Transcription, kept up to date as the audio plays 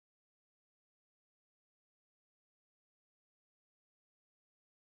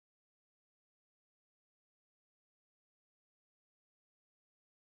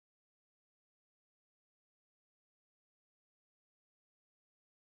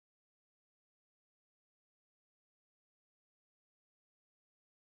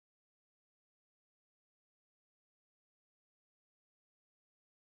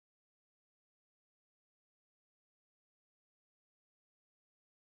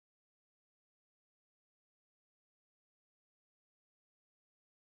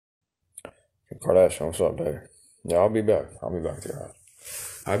Kardashian, what's up, baby? Yeah, I'll be back. I'll be back to your house.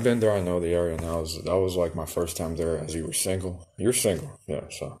 I've been there. I know the area, and that was like my first time there. As you were single, you're single, yeah.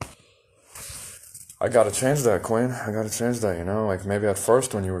 So I gotta change that, Queen. I gotta change that. Like maybe at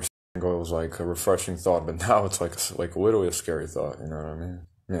first when you were single, it was like a refreshing thought, but now it's like literally a scary thought. You know what I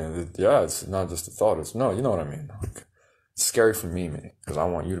mean? Yeah. It's not just a thought. It's no, you know what I mean. Like, it's scary for me, because I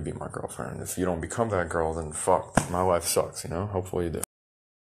want you to be my girlfriend. If you don't become that girl, then fuck, my life sucks. Hopefully you do.